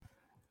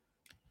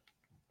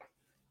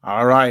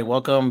All right,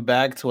 welcome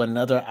back to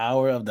another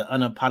hour of the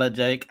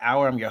Unapologetic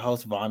Hour. I'm your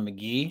host, Vaughn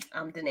McGee,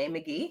 I'm Danae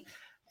McGee.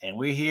 and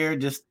we're here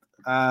just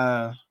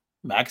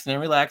maxing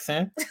and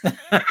relaxing.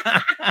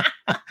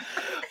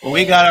 Well,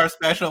 we got our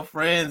special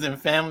friends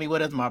and family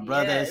with us. My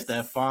brother Yes.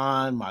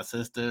 Stefan, my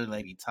sister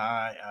Lady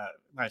Ty,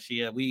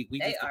 Rashia. We They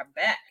just are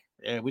back.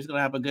 yeah, we're just gonna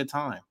have a good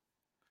time.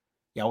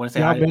 Y'all want to say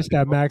Y'all hi to the missed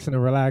that people? maxing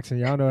and relaxing.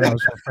 Y'all know that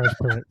was from Fresh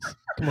Prince.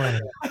 Come on.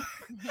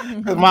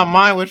 Because my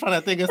mind was trying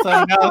to think of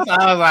something else.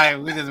 I was like,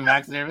 we just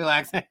maxing and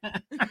relaxing.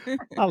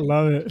 I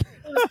love it.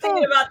 I was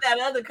thinking about that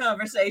other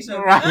conversation.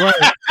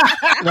 Right.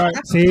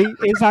 Right. See,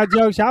 inside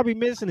jokes, y'all be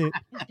missing it.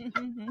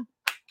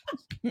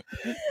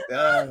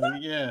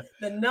 Yeah.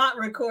 The not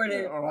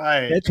recorded All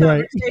right. That's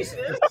right.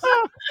 conversation.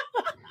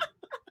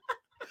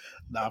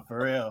 Nah,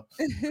 for real.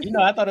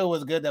 I thought it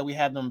was good that we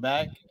had them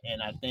back, and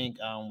I think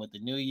with the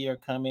new year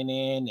coming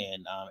in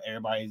and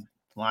everybody's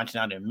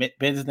launching out their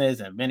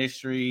business and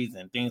ministries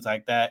and things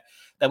like that,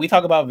 that we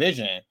talk about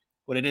vision.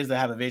 What it is to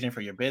have a vision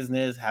for your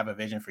business, have a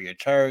vision for your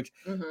church,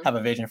 have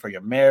a vision for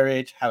your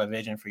marriage, have a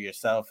vision for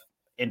yourself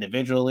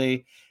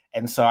individually.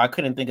 And so I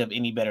couldn't think of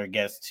any better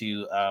guests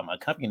to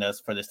accompany us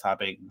for this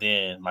topic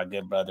than my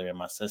good brother and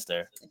my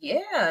sister.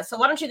 Yeah. So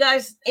why don't you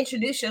guys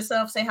introduce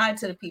yourself? Say hi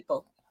to the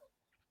people.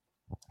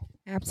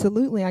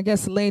 Absolutely. I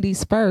guess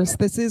ladies first.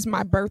 This is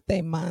my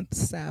birthday month,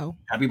 so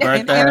Happy and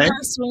birthday.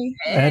 anniversary.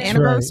 That's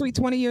Anniversary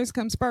 20 years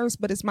comes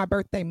first, but it's my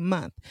birthday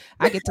month.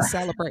 I get to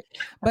celebrate.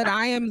 But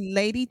I am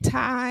Lady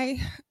Ty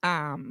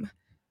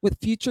with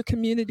Future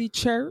Community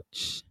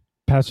Church,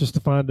 Pastor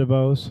Stefan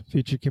DeVos,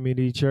 Future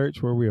Community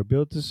Church, where we are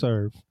built to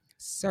serve.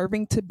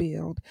 serving to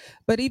build.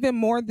 But even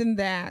more than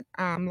that,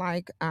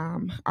 like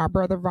our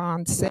brother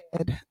Vaughn said,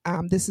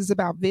 this is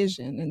about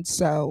vision. And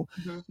so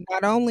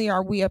not only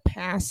are we a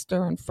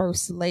pastor and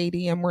first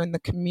lady and we're in the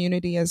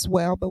community as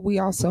well, but we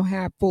also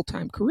have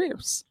full-time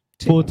careers.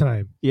 Full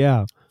time.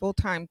 Yeah.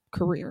 Full-time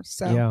careers.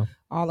 So Yeah.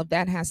 all of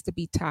that has to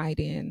be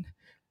tied in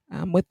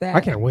with that.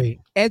 I can't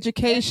wait.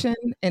 Education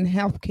and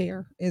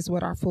healthcare is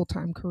what our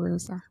full-time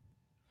careers are.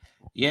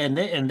 Yeah,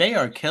 and they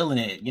are killing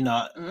it.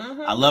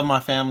 I love my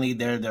family.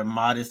 They're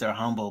modest, they're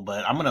humble,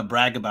 but I'm gonna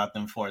brag about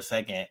them for a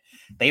second.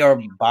 They are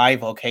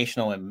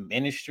bivocational in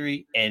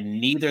ministry,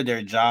 and neither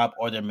their job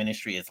or their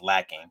ministry is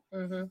lacking.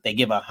 They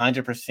give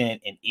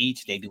 100% in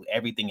each. They do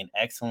everything in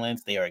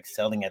excellence. They are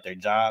excelling at their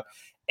job,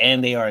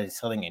 and they are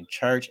excelling in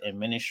church and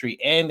ministry,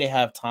 and they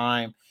have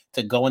time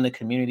to go in the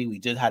community. We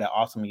just had an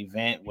awesome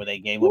event where they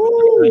gave over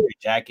 300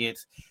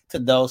 jackets to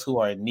those who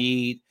are in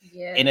need.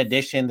 Yes. In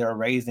addition, they're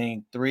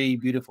raising 3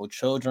 beautiful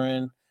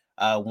children.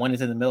 One is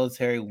in the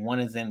military,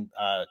 one is in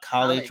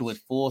college with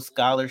full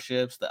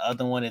scholarships. The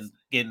other one is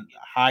getting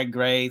high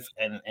grades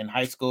in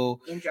high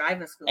school. In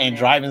driving school. And now.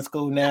 driving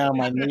school now,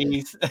 my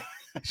niece.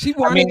 She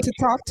wanted to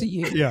talk to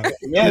you. Yeah.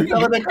 Yeah,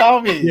 tell her to call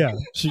me. Yeah.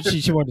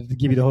 She wanted to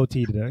give you the whole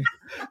tea today.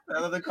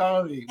 Tell her to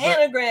call me.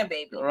 And a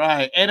grandbaby.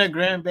 Right. And a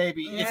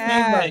grandbaby. It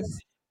seems like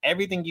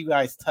everything you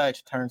guys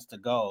touch turns to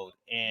gold.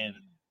 And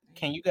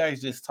can you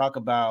guys just talk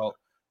about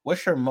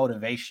what's your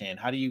motivation?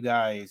 How do you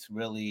guys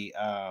really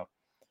are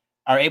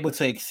able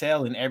to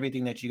excel in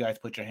everything that you guys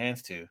put your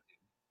hands to?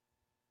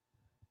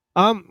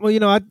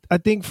 Well, I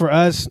think for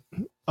us,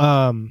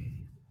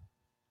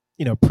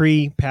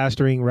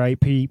 pre-pastoring, right?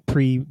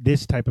 Pre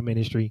this type of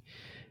ministry,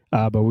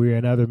 but we're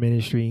in other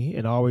ministry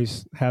and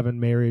always having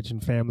marriage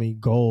and family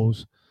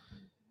goals.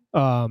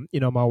 My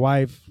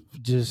wife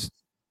just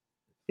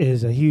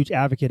is a huge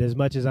advocate as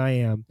much as I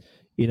am,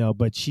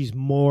 but she's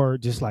more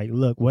just like,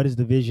 look, what is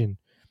the vision?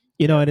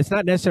 And it's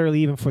not necessarily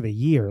even for the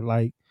year.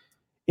 Like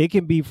it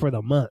can be for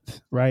the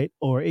month, right?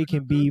 Or it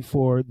can be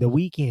for the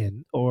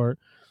weekend, or,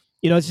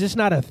 it's just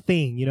not a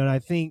thing, and I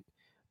think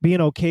being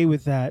okay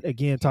with that,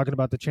 again, talking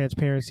about the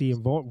transparency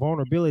and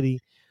vulnerability,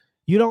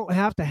 you don't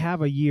have to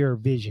have a year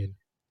vision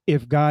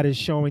if God is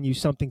showing you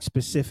something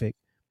specific,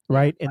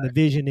 right? And the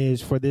vision is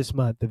for this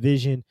month. The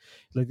vision,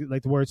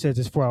 like the word says,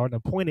 is for an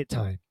appointed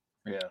time.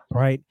 Yeah.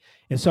 Right.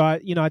 And so I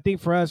think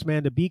for us,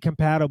 man, to be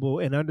compatible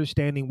and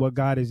understanding what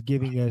God is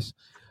giving us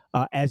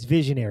as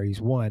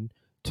visionaries, one,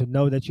 to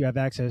know that you have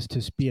access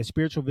to be a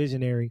spiritual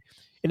visionary,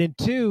 and then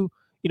two,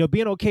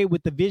 being okay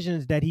with the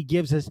visions that He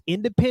gives us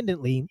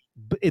independently,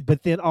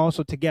 but then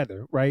also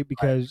together, right?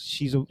 Because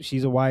she's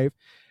a wife,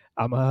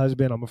 I'm a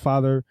husband, I'm a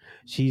father,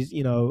 she's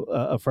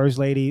a first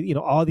lady,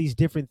 all these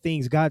different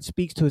things. God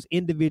speaks to us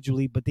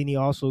individually, but then He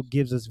also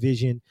gives us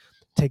vision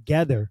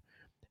together.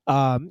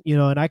 And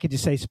I could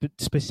just say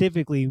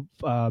specifically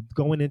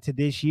going into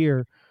this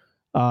year,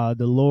 the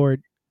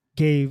Lord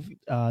gave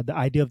the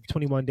idea of the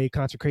 21-day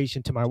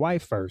consecration to my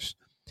wife first,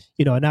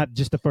 not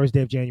just the first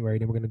day of January,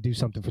 then we're going to do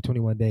something for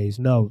 21 days.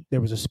 No, there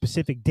was a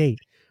specific date.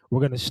 We're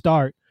going to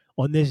start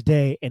on this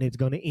day and it's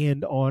going to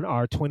end on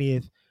our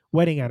 20th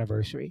wedding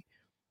anniversary.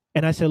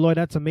 And I said, Lord,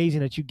 that's amazing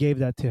that you gave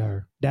that to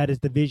her. That is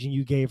the vision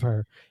you gave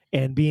her.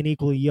 And being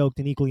equally yoked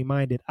and equally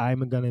minded,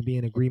 I'm going to be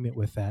in agreement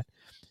with that.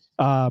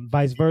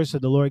 Vice versa,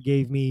 the Lord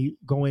gave me,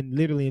 going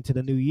literally into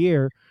the new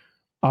year,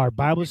 our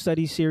Bible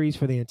study series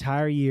for the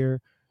entire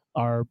year,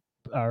 our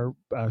our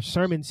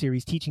sermon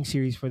series, teaching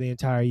series for the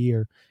entire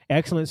year.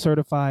 Excellent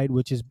Certified,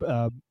 which is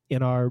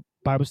in our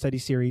Bible study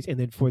series, and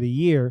then for the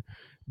year,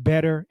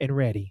 Better and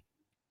Ready.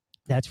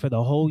 That's for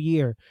the whole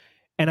year.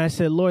 And I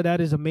said, Lord,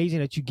 that is amazing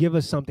that you give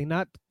us something,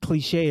 not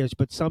cliche-ish,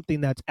 but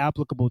something that's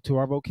applicable to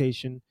our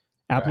vocation,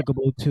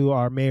 applicable to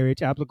our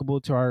marriage,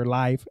 applicable to our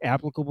life,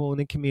 applicable in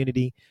the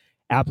community,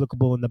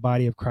 applicable in the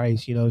body of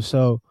Christ.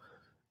 So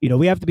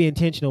we have to be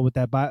intentional with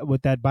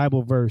that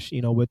Bible verse.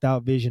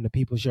 Without vision, the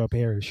people shall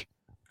perish.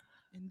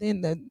 And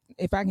then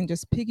if I can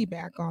just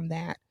piggyback on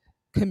that,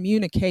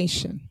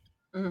 communication.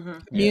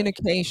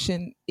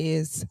 Communication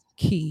is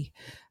key.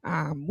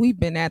 We've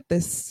been at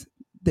this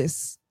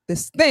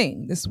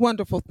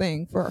wonderful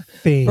thing for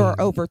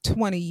over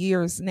 20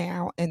 years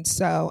now. And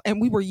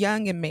we were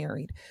young and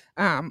married.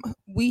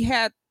 We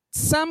had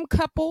some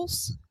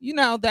couples,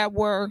 that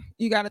were,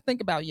 you got to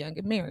think about young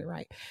and married,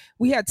 right?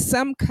 We had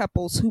some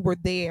couples who were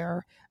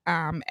there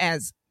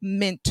as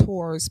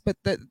mentors. But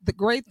the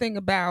great thing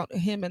about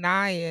him and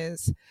I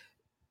is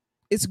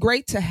it's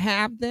great to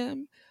have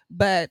them,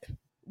 but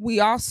we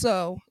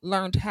also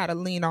learned how to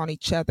lean on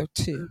each other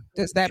too.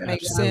 Does that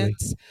make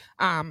sense?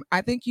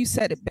 I think you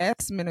said it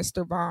best,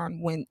 Minister Vaughn,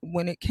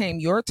 when it came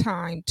your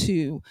time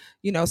to,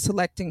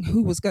 selecting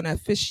who was going to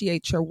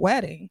officiate your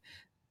wedding.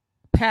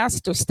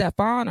 Pastor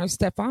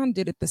Stefan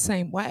did it the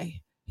same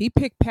way. He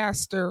picked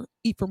Pastor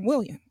Ephraim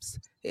Williams,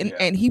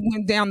 and he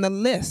went down the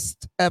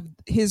list of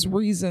his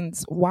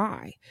reasons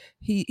why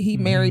he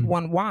married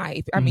one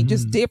wife. I mean,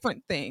 just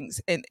different things.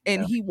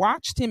 And he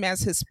watched him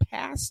as his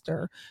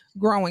pastor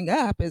growing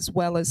up, as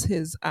well as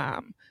his,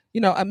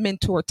 a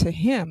mentor to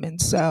him.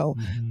 And so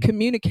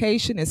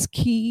communication is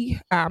key.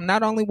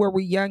 Not only were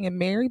we young and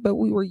married, but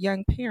we were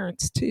young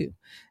parents too.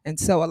 And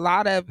so a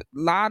lot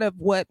of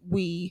what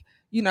we,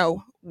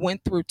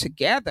 went through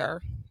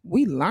together,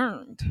 we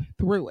learned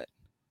through it.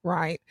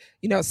 Right.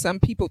 Some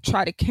people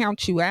try to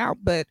count you out,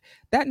 but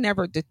that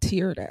never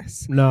deterred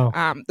us. No.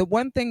 The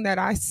one thing that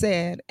I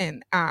said,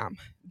 and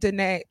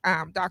Danae,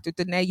 Dr.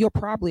 Danae, you'll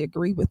probably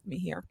agree with me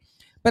here,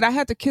 but I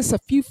had to kiss a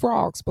few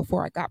frogs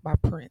before I got my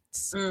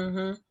prince.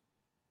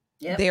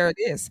 Yep. There it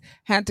is.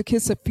 Had to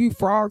kiss a few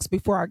frogs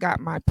before I got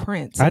my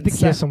prince. I had to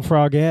kiss some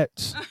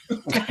frogettes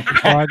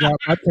before I got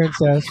my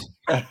princess.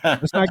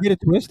 Let's not get it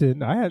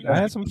twisted. I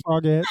had some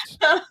frogettes.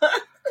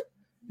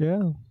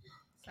 Yeah.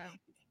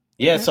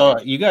 Yeah, so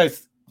you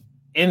guys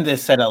in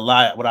this said a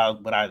lot. What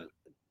I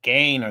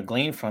gain or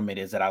glean from it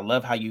is that I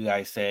love how you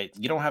guys said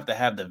you don't have to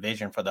have the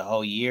vision for the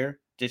whole year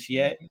just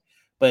yet,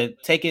 but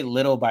take it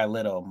little by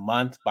little,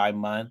 month by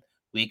month,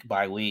 week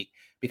by week,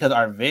 because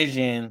our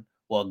vision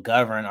will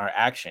govern our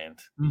actions.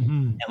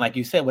 And like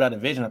you said, without a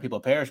vision, people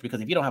perish,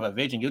 because if you don't have a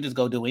vision, you'll just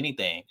go do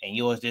anything and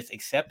you'll just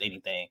accept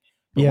anything.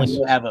 But when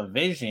you have a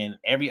vision,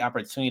 every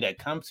opportunity that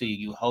comes to you,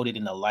 you hold it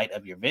in the light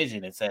of your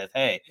vision and says,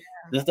 hey,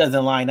 this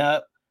doesn't line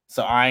up,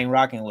 so I ain't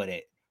rocking with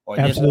it. Or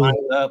this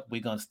lines up, we're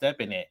going to step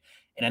in it.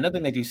 And another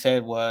thing that you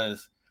said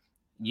was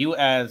you,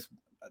 as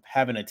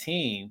having a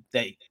team,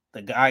 that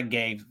the God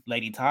gave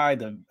Lady Ty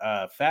the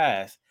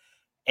fast,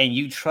 and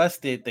you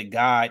trusted the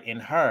God in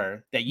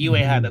her, that you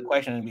ain't had the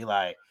question and be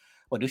like,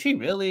 well, did you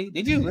really hear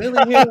Did you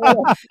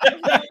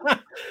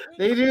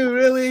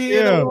really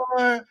hear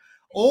the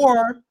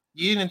Or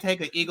you didn't take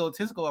an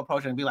egotistical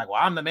approach and be like, well,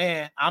 I'm the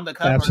man, I'm the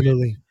cover.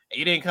 Absolutely.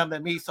 You didn't come to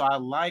me. So I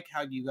like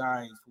how you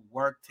guys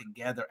work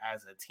together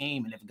as a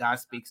team. And if God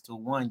speaks to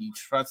one, you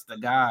trust the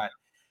God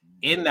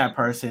in that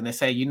person and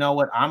say, you know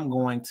what, I'm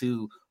going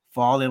to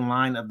fall in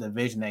line of the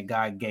vision that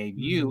God gave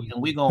you, and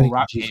we're gonna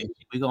rock it.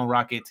 We're gonna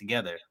rock it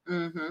together.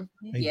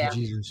 Yeah.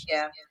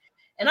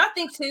 And I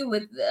think too,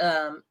 with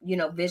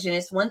vision,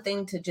 it's one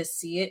thing to just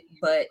see it,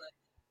 but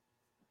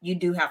you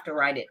do have to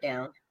write it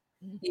down.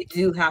 You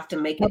do have to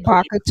make it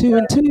pocket 2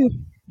 and 2.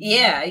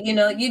 Yeah,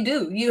 you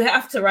do. You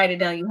have to write it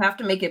down. You have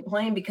to make it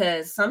plain,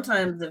 because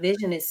sometimes the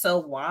vision is so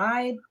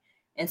wide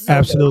and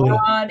so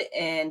broad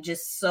and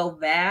just so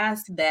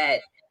vast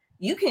that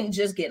you can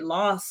just get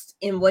lost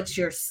in what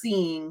you're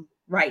seeing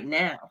right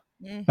now.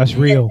 That's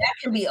real. That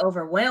can be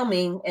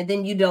overwhelming, and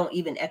then you don't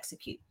even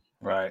execute.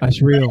 Right.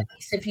 That's real.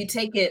 If you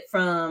take it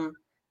from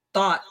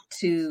thought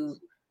to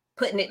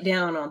putting it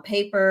down on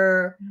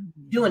paper,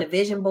 doing a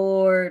vision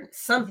board,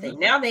 something.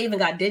 Now they even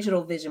got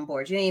digital vision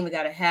boards. You ain't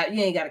got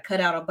to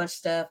cut out a bunch of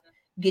stuff,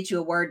 get you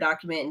a Word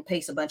document and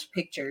paste a bunch of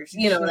pictures.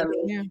 You know what I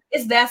mean? Yeah.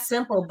 It's that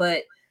simple,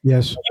 but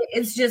yes,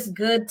 it's just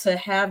good to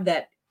have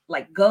that,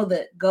 like go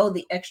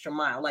the extra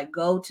mile, like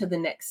go to the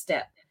next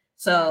step.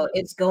 So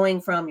it's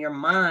going from your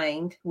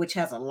mind, which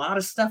has a lot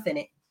of stuff in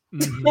it.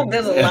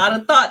 There's a lot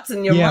of thoughts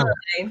in your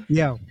mind.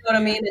 Yeah. You know what I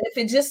mean? And if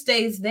it just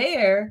stays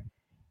there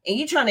and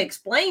you're trying to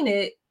explain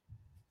it,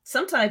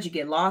 sometimes you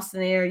get lost in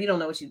there. You don't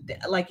know what you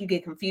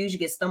get confused.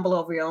 You stumble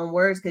over your own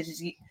words,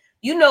 because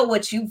you know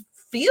what you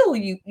feel,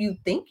 you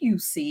think you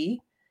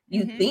see,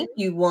 you think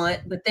you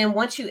want, but then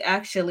once you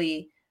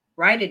actually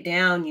write it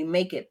down, you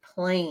make it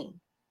plain.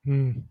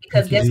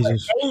 Because guess what?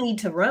 They need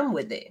to run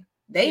with it.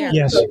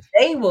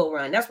 They will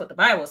run. That's what the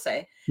Bible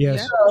say.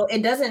 Yes. So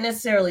it doesn't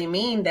necessarily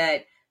mean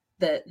that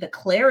the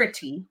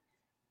clarity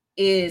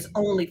is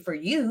only for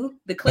you.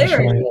 The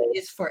clarity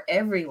is for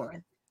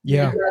everyone.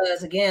 Yeah.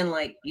 Because again,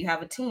 like you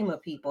have a team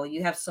of people,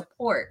 you have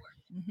support,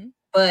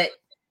 but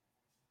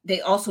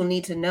they also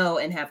need to know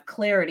and have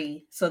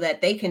clarity so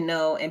that they can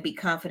know and be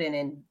confident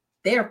in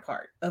their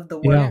part of the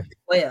work as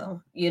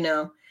well, you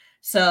know?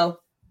 So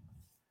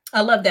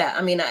I love that.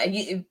 I mean,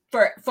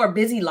 for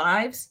busy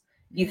lives,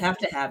 you have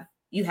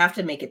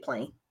to make it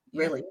plain,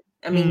 really.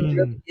 I mean, you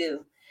really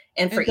do.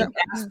 And for each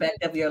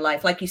aspect of your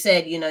life, like you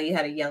said, you know, you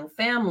had a young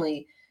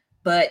family,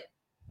 but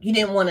you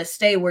didn't want to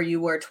stay where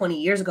you were 20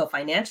 years ago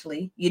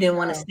financially. You didn't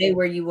want to stay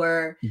where you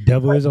were.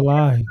 Devil is a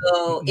lie.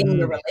 In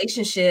your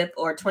relationship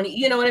or 20,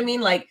 you know what I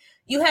mean? Like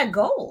you had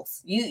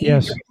goals. You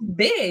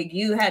big.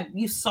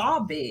 You saw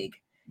big.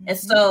 And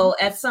so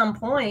at some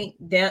point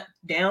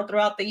down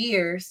throughout the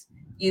years,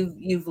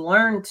 you've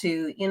learned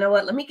to, you know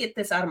what, let me get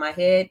this out of my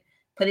head,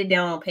 put it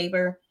down on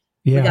paper.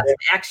 We got some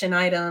action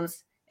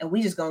items and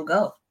we just gonna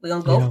go. We're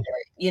gonna go for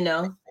it, you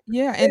know?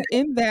 Yeah. And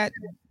in that,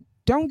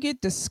 don't get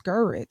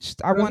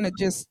discouraged. I want to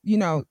just, you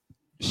know,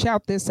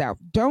 shout this out.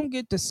 Don't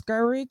get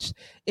discouraged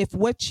if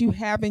what you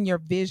have in your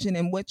vision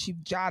and what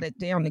you've jotted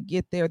down to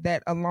get there,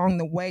 that along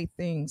the way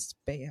things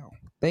fail,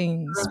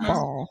 things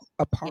fall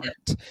apart,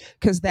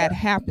 because that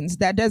happens.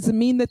 That doesn't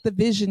mean that the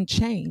vision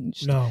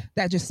changed. No,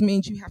 that just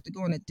means you have to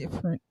go in a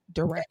different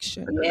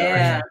direction.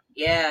 Yeah.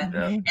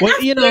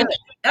 Well, you know,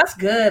 that's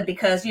good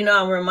because, you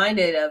know, I'm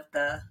reminded of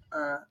the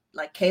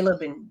like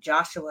Caleb and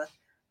Joshua.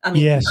 I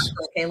mean,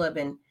 Joshua, Caleb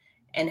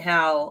and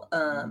how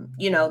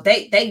you know,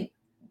 they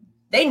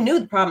knew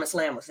the promised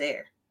land was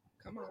there.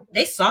 Come on.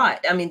 They saw it.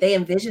 I mean, they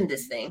envisioned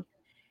this thing.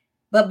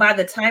 But by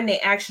the time they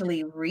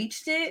actually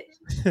reached it,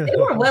 they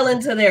were well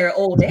into their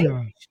old age.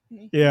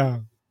 Yeah.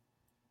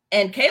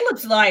 And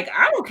Caleb's like,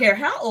 I don't care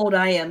how old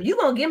I am. You're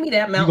gonna give me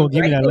that mountain.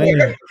 You're gonna give me that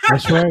land.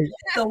 That's right.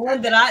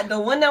 the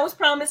one that was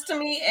promised to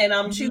me, and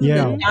I'm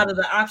choosing out of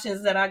the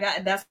options that I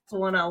got. That's the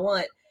one I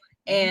want.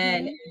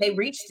 And they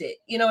reached it.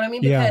 You know what I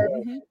mean? Because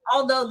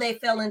although they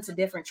fell into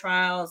different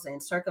trials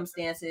and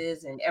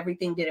circumstances and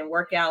everything didn't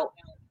work out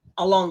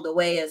along the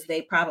way as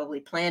they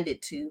probably planned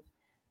it to,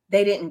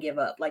 they didn't give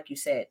up. Like you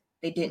said,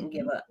 they didn't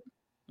give up.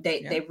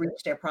 They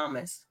reached their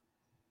promise.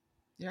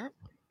 Yeah.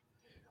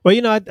 Well,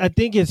 you know, I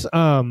think it's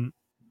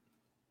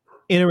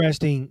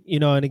interesting, you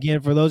know, and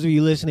again, for those of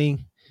you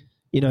listening,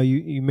 you know,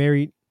 you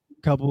married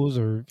couples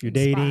or if you're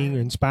dating,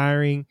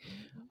 inspiring,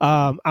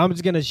 I'm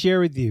just going to share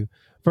with you.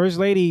 First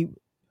Lady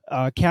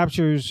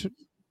captures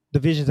the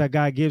visions that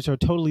God gives her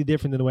totally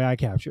different than the way I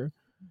capture.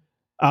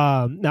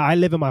 Now, I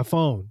live in my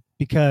phone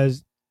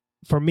because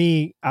for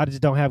me, I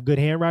just don't have good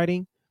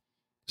handwriting.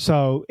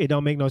 So it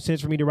don't make no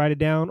sense for me to write it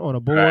down on a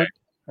board.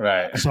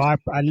 Right. So I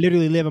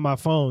literally live in my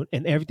phone,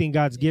 and everything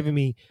God's given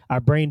me, I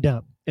brain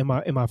dump in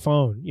my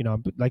phone. You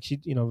know, like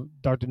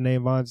Dr. Danae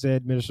Vaughn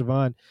said, Minister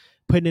Vaughn,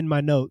 putting in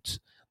my notes,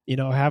 you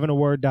know, having a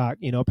Word doc,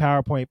 you know,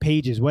 PowerPoint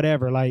pages,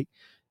 whatever. Like,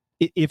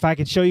 if I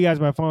could show you guys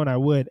my phone, I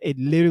would. It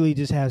literally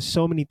just has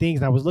so many things.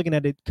 And I was looking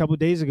at it a couple of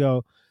days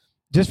ago,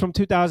 just from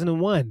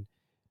 2001.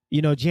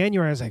 You know,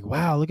 January, I was like,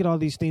 wow, look at all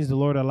these things the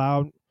Lord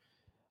allowed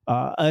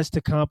us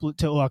to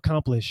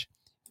accomplish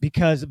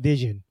because of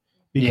vision.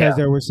 Because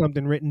there was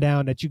something written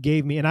down that you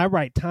gave me, and I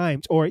write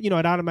times, or you know,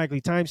 it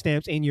automatically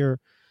timestamps in your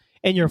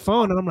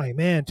phone, and I'm like,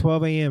 man,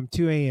 12 a.m.,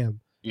 2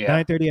 a.m.,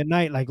 9:30 at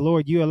night. Like,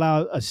 Lord, you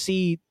allowed a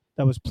seed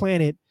that was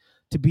planted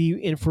to be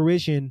in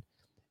fruition,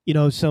 you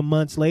know, some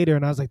months later,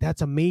 and I was like,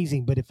 that's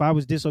amazing. But if I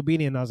was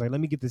disobedient, I was like, let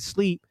me get to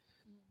sleep,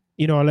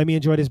 you know, or let me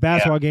enjoy this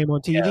basketball game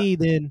on TV,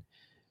 then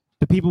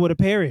the people would have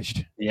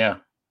perished. Yeah.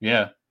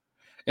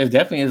 It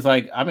definitely is.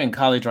 Like, I'm in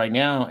college right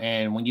now,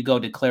 and when you go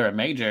declare a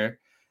major,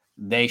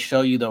 they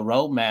show you the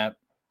roadmap,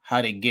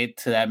 how to get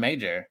to that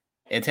major.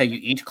 They tell you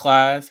each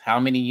class, how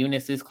many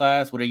units this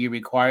class, what are you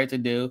required to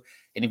do.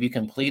 And if you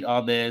complete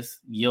all this,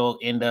 you'll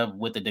end up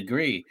with a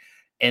degree.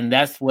 And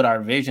that's what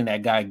our vision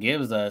that God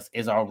gives us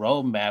is our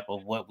roadmap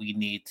of what we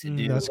need to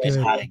do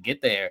and how to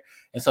get there.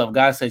 And so if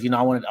God says, you know,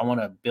 I want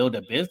to build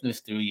a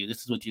business through you,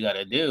 this is what you got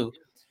to do.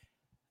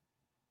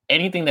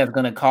 Anything that's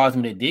going to cause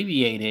me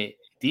to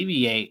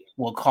deviate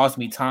will cost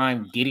me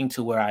time getting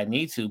to where I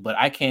need to, but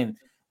I can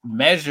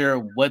measure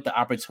what the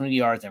opportunity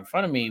is in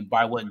front of me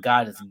by what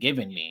God has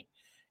given me.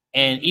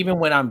 And even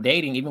when I'm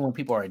dating, even when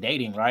people are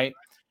dating, right?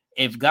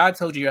 If God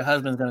told you your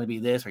husband's going to be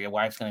this, or your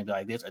wife's going to be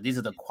like this, or these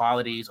are the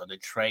qualities or the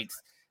traits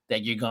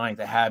that you're going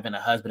to have in a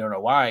husband or a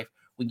wife,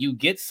 when you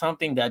get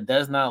something that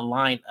does not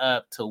line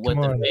up to what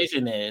the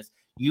vision is,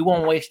 you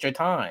won't waste your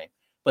time.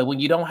 But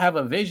when you don't have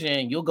a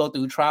vision, you'll go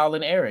through trial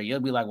and error. You'll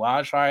be like, well,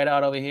 I'll try it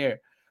out over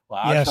here.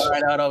 Well, I'll try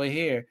it out over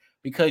here,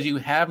 because you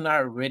have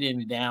not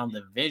written down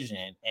the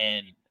vision.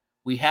 And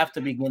we have to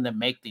begin to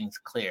make things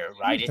clear.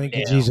 Write it down.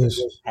 You, Jesus.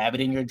 Have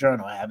it in your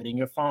journal. Have it in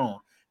your phone.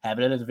 Have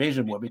it as a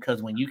vision board.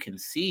 Because when you can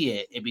see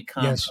it, it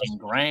becomes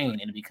ingrained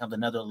and it becomes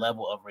another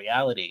level of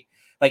reality.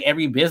 Like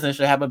every business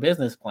should have a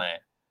business plan.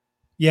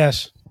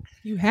 Yes.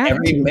 You have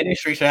every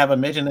ministry should have a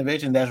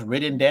vision that's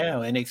written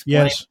down and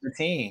explained to the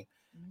team.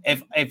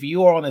 If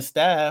you are on the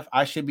staff,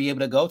 I should be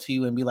able to go to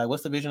you and be like,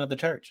 what's the vision of the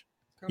church?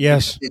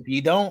 Yes.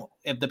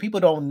 If the people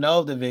don't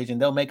know the vision,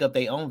 they'll make up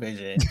their own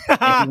vision.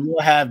 And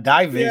you'll have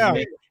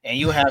division, and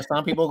you have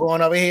some people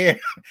going over here,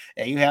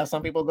 and you have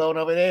some people going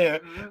over there.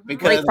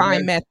 Because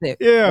grapevine method.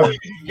 Yeah.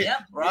 Yep.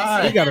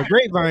 Right. We got a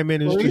grapevine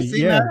ministry. We've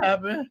seen that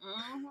happen.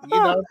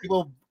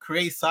 People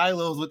create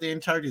silos within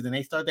churches, and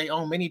they start their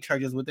own mini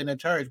churches within a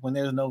church when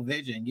there's no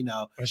vision.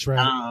 That's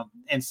right.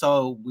 And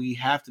so we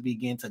have to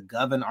begin to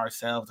govern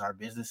ourselves, our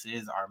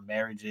businesses, our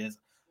marriages,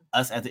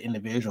 us as an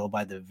individual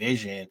by the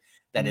vision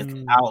that is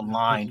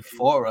outlined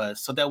for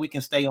us, so that we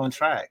can stay on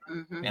track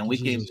and we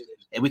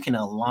can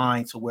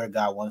align to where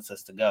God wants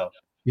us to go.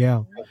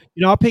 Yeah.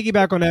 I'll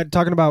piggyback on that,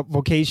 talking about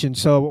vocation.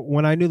 So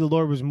when I knew the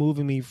Lord was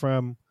moving me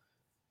from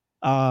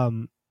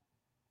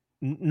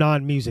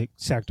non-music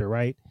sector,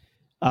 right?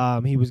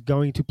 He was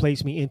going to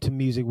place me into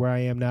music where I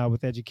am now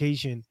with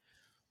education.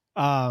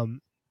 It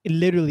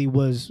literally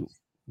was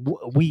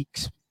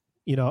weeks,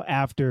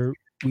 after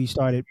we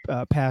started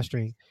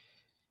pastoring.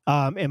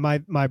 And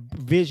my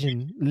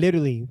vision,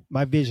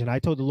 I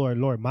told the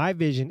Lord, my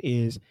vision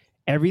is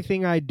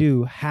everything I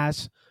do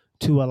has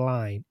to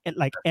align, and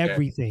like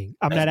everything.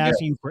 I'm not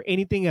asking you for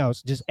anything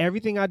else, just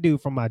everything I do,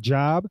 from my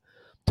job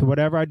to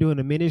whatever I do in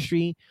the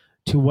ministry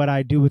to what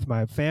I do with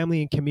my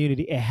family and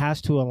community, it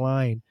has to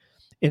align.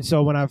 And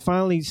so when I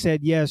finally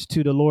said yes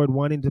to the Lord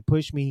wanting to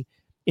push me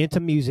into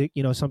music,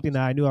 something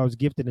that I knew I was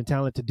gifted and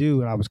talented to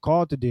do and I was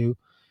called to do,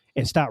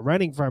 and stop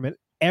running from it,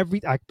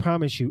 I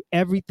promise you,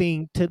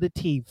 everything to the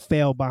T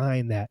fell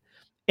behind that.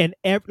 And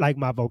like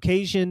my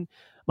vocation,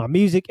 my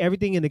music,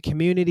 everything in the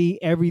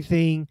community,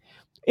 everything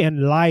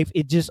in life,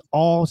 it just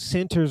all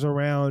centers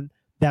around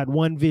that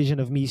one vision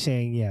of me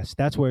saying yes.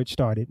 That's where it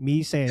started.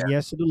 Me saying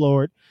yes to the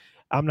Lord.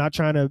 I'm not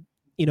trying to,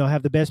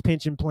 have the best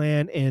pension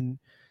plan and,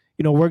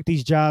 work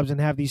these jobs and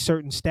have these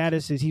certain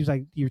statuses. He was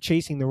like, you're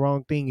chasing the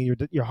wrong thing,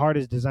 and your heart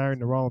is desiring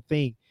the wrong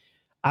thing.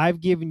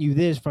 I've given you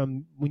this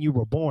from when you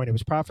were born. It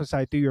was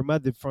prophesied through your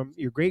mother, from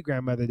your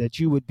great-grandmother, that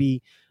you would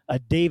be a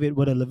David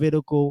with a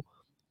Levitical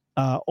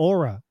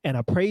aura and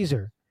a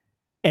praiser.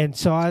 And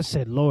so I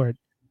said, Lord,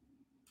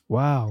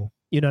 wow.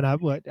 And I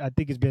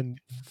think it's been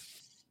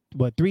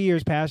 3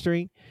 years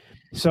pastoring.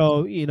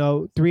 So,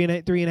 three and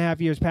a half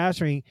years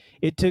pastoring,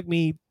 it took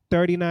me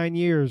 39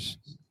 years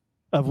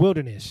of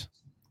wilderness.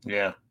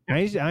 Yeah. I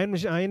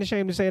ain't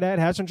ashamed to say that.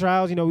 Had some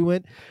trials, we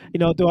went,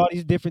 through all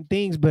these different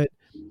things, but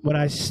when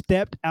I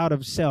stepped out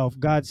of self,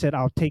 God said,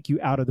 I'll take you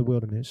out of the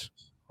wilderness.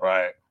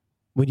 Right.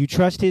 When you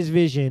trust his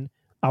vision,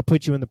 I'll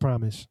put you in the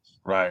promise.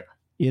 Right.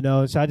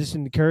 So I just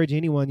encourage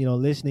anyone,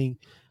 listening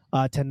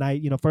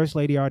tonight, First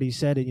Lady already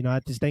said it,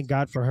 I just thank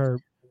God for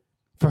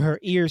her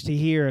ears to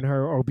hear and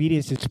her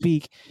obedience to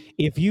speak.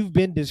 If you've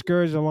been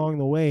discouraged along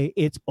the way,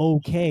 it's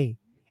okay.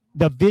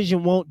 The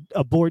vision won't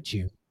abort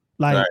you.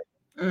 Like,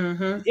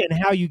 and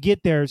how you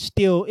get there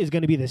still is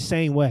going to be the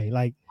same way.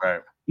 Like,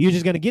 you're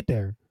just going to get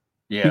there.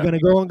 Yeah. You're going to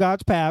go on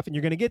God's path and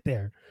you're going to get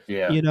there.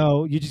 Yeah.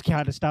 You just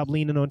kind of stop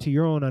leaning onto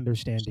your own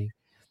understanding.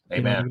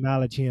 Amen.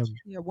 Acknowledge him.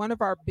 Yeah. One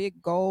of our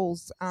big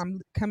goals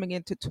coming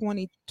into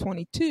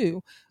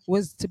 2022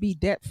 was to be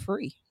debt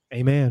free.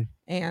 Amen.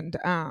 And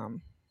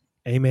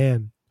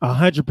amen.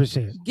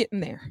 100%.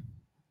 Getting there.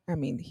 I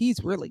mean,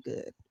 he's really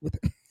good with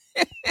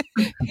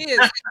he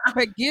is,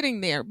 but getting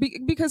there.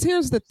 Because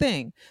here's the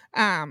thing.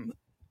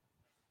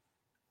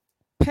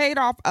 Paid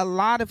off a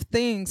lot of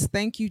things,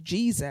 thank you,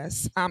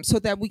 Jesus, so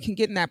that we can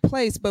get in that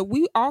place. But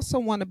we also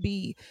want to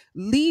be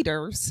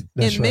leaders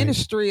in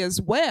ministry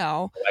as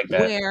well,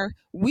 where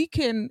we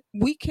can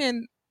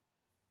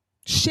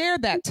share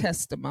that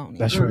testimony.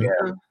 That's right.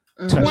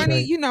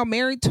 20,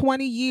 married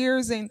 20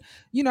 years, and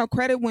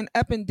credit went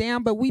up and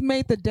down, but we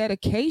made the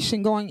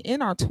dedication going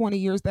in our 20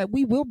 years that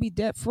we will be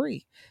debt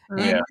free,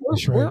 and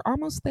we're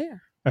almost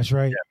there. That's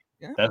right.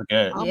 Yeah. That's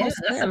good.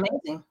 Almost that's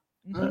amazing.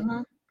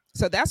 Mm-hmm.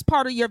 So that's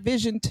part of your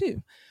vision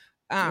too,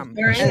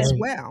 as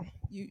well.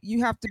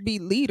 You have to be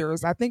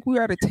leaders. I think we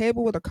were at a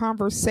table with a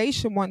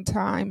conversation one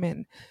time,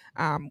 and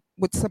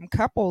with some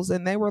couples,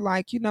 and they were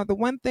like, the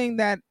one thing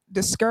that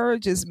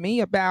discourages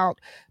me about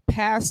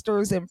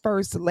pastors and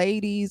first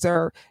ladies,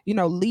 or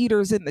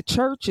leaders in the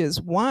church,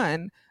 is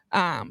one,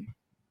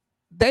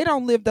 they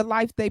don't live the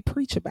life they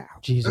preach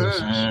about. Jesus.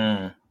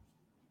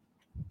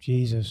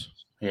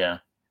 Yeah.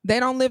 They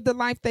don't live the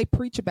life they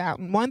preach about.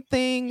 And one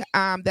thing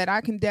that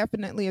I can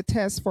definitely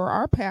attest for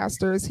our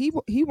pastor is he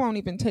won't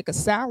even take a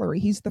salary.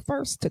 He's the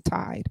first to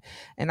tithe.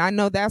 And I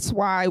know that's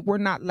why we're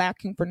not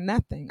lacking for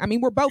nothing. I mean,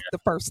 we're both the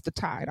first to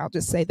tithe. I'll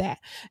just say that.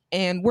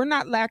 And we're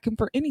not lacking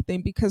for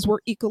anything because we're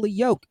equally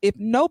yoked. If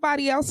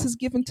nobody else is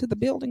given to the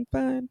building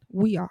fund,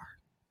 we are.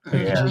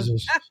 Yeah.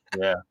 Jesus.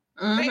 Yeah.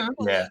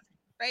 Yeah.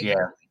 Yeah.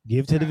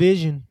 Give to the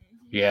vision.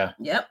 Yeah.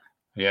 Yep.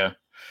 Yeah.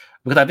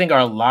 Because I think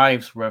our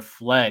lives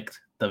reflect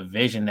the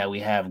vision that we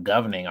have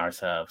governing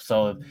ourselves.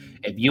 So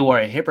if you are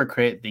a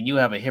hypocrite, then you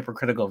have a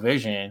hypocritical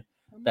vision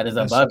that is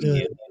above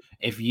you.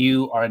 If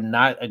you are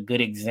not a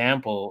good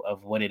example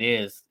of what it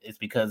is, it's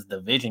because the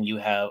vision you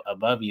have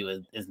above you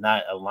is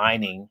not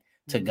aligning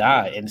to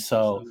God. And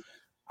so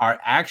our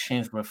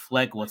actions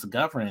reflect what's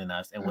governing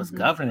us, and what's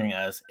governing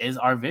us is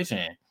our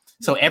vision.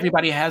 So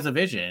everybody has a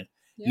vision.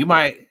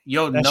 Yeah.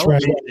 Your That's no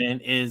right. vision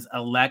is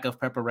a lack of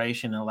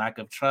preparation and lack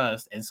of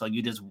trust. And so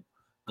you just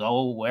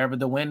go wherever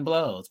the wind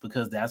blows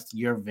because that's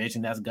your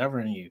vision that's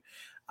governing you.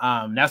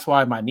 That's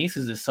why my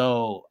nieces is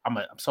I'm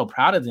so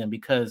proud of them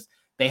because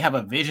they have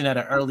a vision at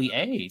an early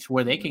age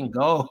where they can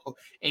go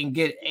and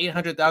get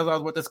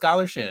 $800,000 worth of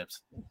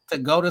scholarships to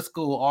go to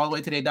school all the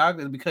way to their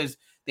doctors because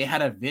they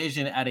had a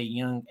vision at a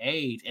young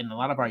age. And a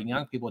lot of our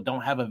young people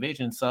don't have a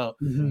vision. So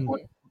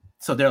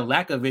so their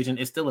lack of vision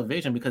is still a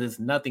vision because it's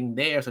nothing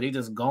there. So they're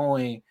just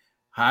going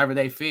however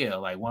they feel.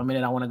 Like 1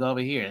 minute I want to go over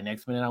here, the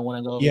next minute I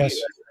want to go over here.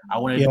 I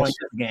want to join this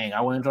gang.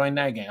 I want to join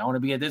that gang. I want to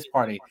be at this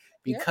party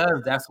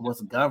because that's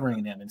what's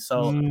governing them. And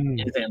so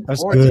it's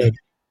important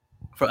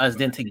for us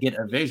then to get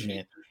a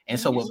vision. And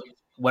so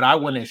what I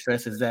want to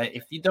stress is that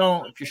if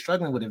you're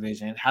struggling with a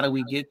vision, how do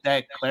we get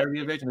that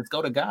clarity of vision? Let's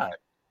go to God.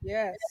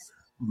 Yes.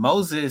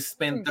 Moses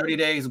spent 30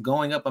 days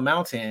going up a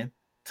mountain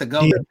to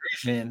go to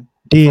vision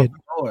from the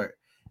Lord.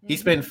 He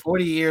spent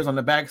 40 years on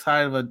the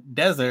backside of a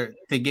desert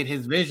to get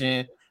his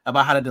vision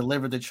about how to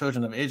deliver the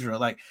children of Israel.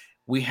 Like,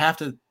 we have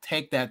to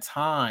take that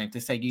time to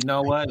say, you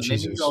know what? Let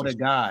me go to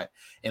God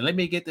and let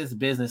me get this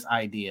business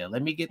idea.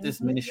 Let me get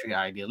this ministry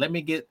idea. Let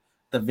me get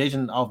the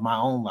vision of my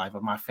own life,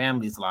 of my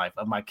family's life,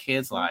 of my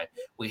kids' life.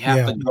 We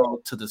have to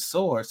go to the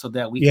source so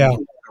that we can get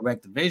the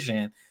correct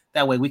vision.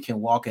 That way we can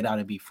walk it out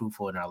and be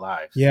fruitful in our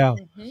lives. Yeah.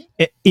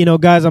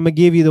 Guys, I'm going to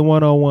give you the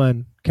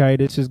 101. Okay.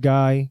 This is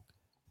Guy,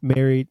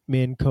 Married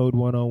Men Code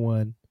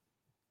 101.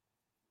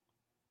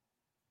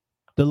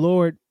 The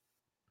Lord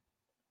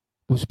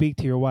will speak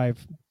to your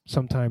wife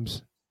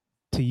sometimes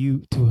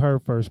to her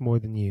first more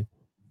than you.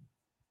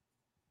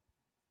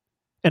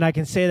 And I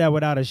can say that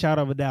without a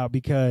shadow of a doubt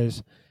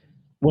because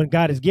when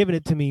God has given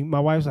it to me, my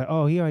wife's like,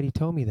 oh, he already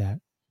told me that.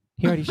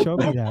 He already showed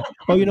me that.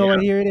 Oh, you know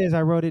what? Here it is.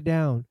 I wrote it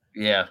down.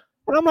 Yeah.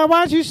 And I'm like, why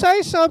don't you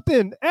say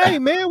something? Hey,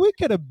 man, we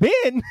could have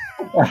been.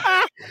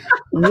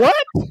 What?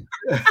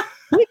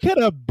 We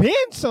could have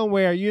been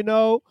somewhere,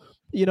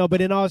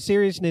 but in all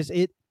seriousness,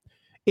 it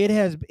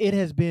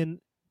has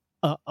been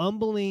a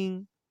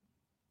humbling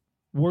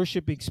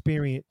worship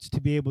experience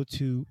to be able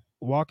to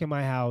walk in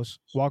my house,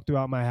 walk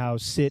throughout my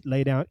house, sit,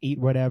 lay down, eat,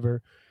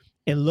 whatever,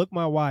 and look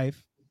my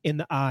wife in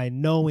the eye,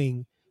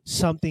 knowing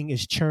something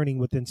is churning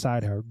within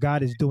inside her.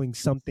 God is doing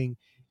something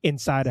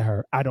inside of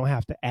her. I don't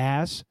have to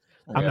ask.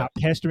 I'm not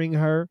pestering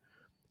her.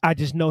 I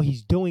just know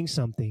he's doing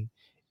something.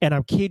 And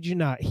I'm kid you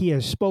not, he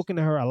has spoken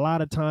to her a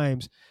lot of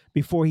times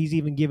before he's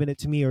even given it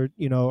to me or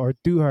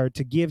through her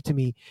to give to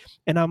me.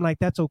 And I'm like,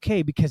 that's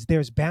okay because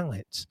there's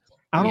balance.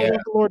 I don't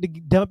want the Lord to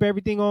dump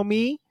everything on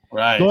me.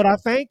 Right. Lord, I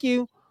thank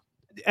you.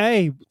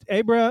 Hey,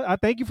 bro, I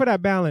thank you for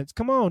that balance.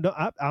 Come on.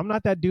 I'm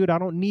not that dude. I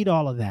don't need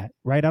all of that,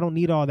 right? I don't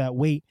need all that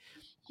weight,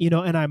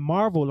 and I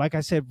marvel, like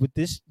I said, with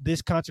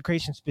this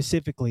consecration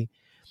specifically,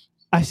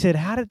 I said,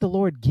 how did the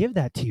Lord give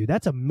that to you?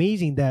 That's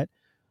amazing that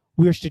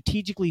we're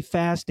strategically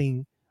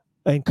fasting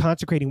and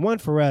consecrating, one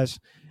for us,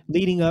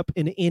 leading up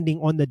and ending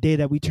on the day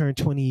that we turn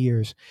 20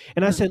 years.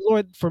 And I said,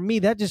 Lord, for me,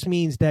 that just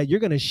means that you're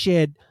going to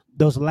shed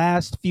those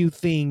last few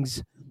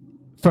things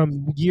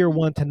from year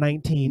 1 to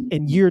 19,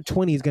 and year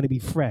 20 is going to be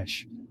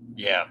fresh.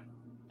 Yeah.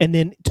 And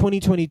then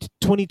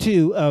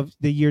 2022 of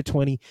the year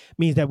 20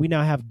 means that we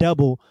now have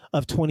double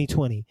of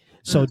 2020.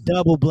 So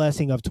double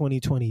blessing of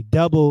 2020,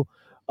 double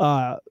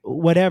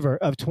whatever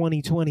of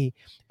 2020.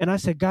 And I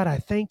said, God, I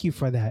thank you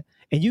for that.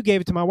 And you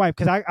gave it to my wife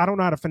because I don't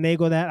know how to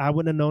finagle that. I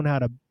wouldn't have known how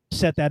to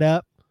set that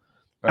up.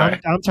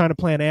 Right. I'm trying to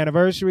plan an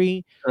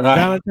anniversary,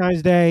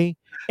 Valentine's Day,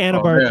 and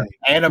a birthday.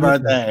 And a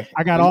birthday.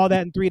 I got all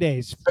that in 3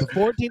 days, the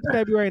 14th of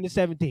February and the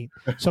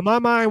 17th. So my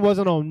mind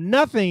wasn't on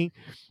nothing,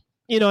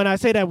 and I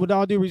say that with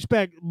all due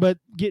respect, but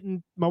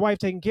getting my wife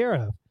taken care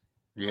of.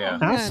 Yeah.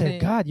 I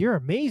said, God, you're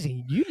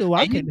amazing. You knew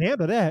I couldn't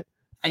handle that.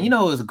 And it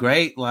was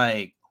great.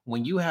 Like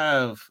when you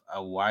have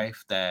a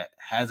wife that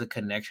has a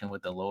connection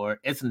with the Lord,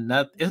 it's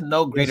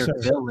no greater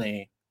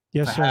feeling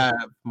to have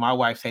my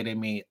wife say to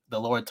me, the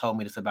Lord told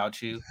me this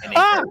about you.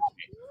 And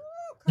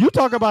you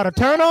talk about a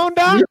turn on,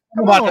 Doc?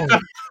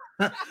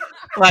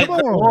 Like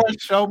the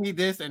Lord showed me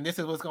this, and this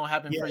is what's going to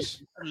happen for you.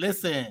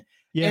 Listen,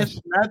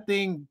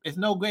 it's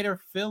no greater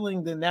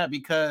feeling than that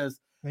because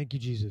thank you,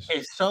 Jesus.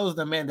 It shows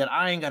the man that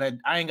I ain't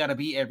gotta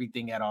be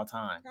everything at all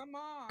times.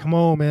 Come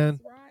on,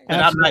 man. And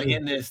I'm not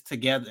in this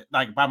together,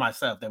 like by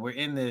myself, that we're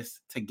in this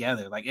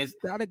together. Like it's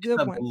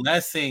a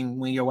blessing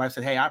when your wife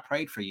said, hey, I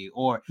prayed for you.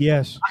 Or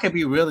I could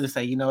be real and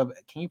say, can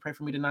you pray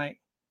for me tonight?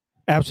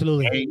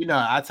 Absolutely. Hey,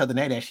 I tell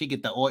Danae that she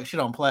get the oil, she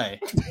don't play.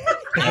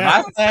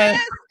 I say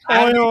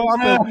oil on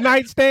the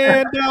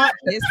nightstand, Doc.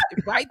 It's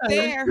right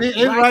there. It's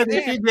right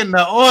there. She's getting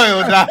the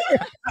oil, Doc.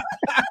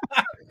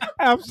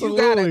 Absolutely.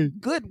 You got a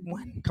good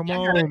one. Come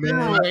on,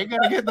 man. You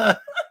gotta get the.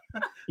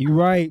 You're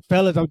right,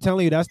 fellas. I'm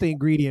telling you, that's the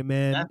ingredient,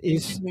 man. That's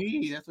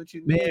what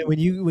you need. Man, when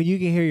you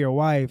can hear your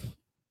wife,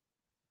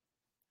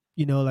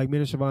 like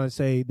Minister Vaughn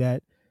say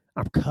that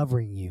I'm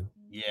covering you.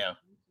 Yeah.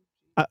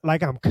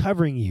 Like I'm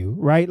covering you,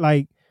 right?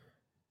 Like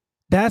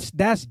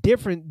That's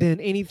different than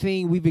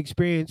anything we've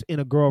experienced in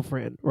a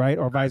girlfriend, right?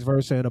 Or vice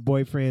versa in a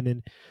boyfriend.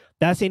 And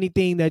that's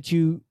anything that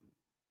you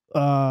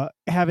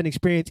haven't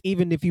experienced,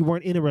 even if you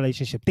weren't in a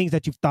relationship, things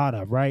that you've thought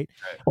of, right?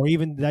 Or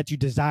even that you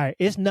desire.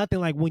 It's nothing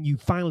like when you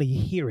finally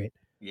hear it.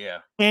 Yeah.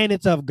 And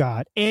it's of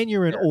God and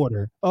you're in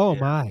order. Oh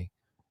my.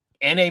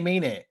 And they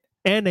mean it.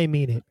 And they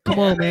mean it. Come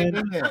on, man.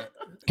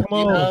 Come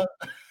on. Know?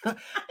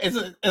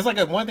 It's like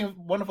a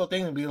wonderful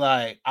thing to be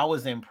like, I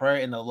was in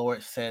prayer and the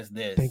Lord says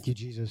this. Thank you,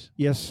 Jesus.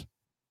 Yes.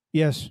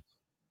 Yes.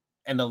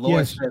 And the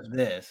Lord says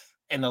this.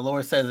 And the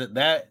Lord says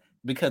that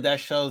because that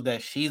shows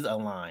that she's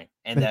aligned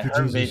and Thank that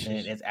her vision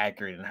is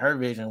accurate and her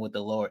vision with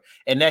the Lord.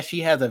 And that she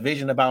has a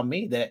vision about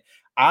me, that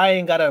I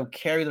ain't got to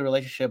carry the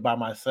relationship by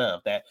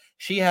myself, that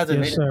she has a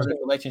vision for the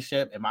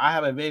relationship and I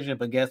have a vision,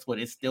 but guess what?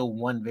 It's still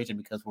one vision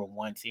because we're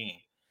one team.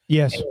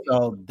 Yes. And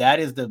so that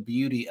is the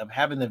beauty of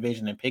having the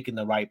vision and picking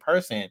the right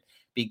person,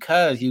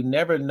 because you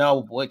never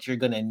know what you're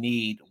going to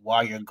need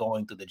while you're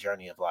going through the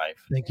journey of life.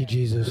 Thank you,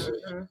 Jesus.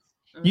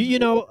 You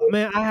know,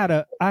 man,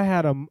 I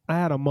had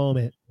a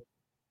moment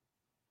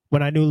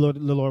when I knew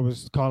the Lord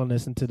was calling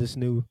us into this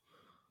new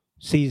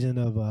season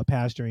of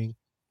pastoring,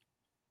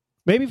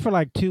 maybe for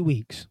like 2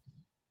 weeks,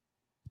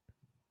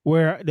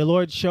 where the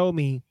Lord showed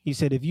me, he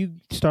said, if you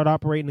start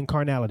operating in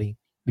carnality,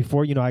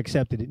 before, I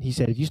accepted it. He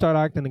said, if you start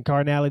acting in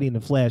carnality in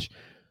the flesh,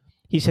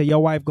 he said,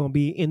 your wife going to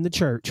be in the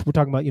church. We're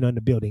talking about, in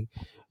the building,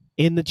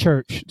 in the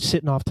church,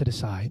 sitting off to the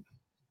side.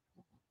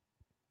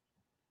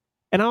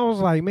 And I was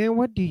like, man,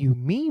 what do you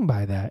mean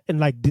by that? And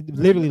like,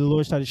 literally the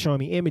Lord started showing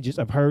me images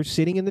of her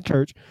sitting in the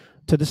church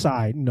to the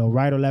side,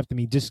 right or left of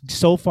me, just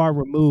so far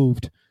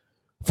removed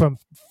from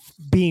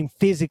being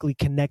physically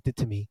connected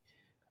to me.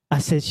 I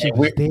said, she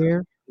was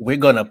there. We're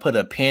going to put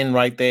a pin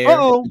right there.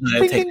 Uh-oh. We're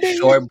going to take a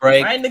short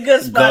break, right in the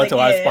good spot go to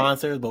our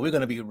sponsors, but we're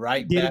going to be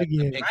right back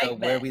to pick up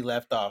where we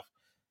left off.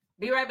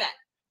 Be right back.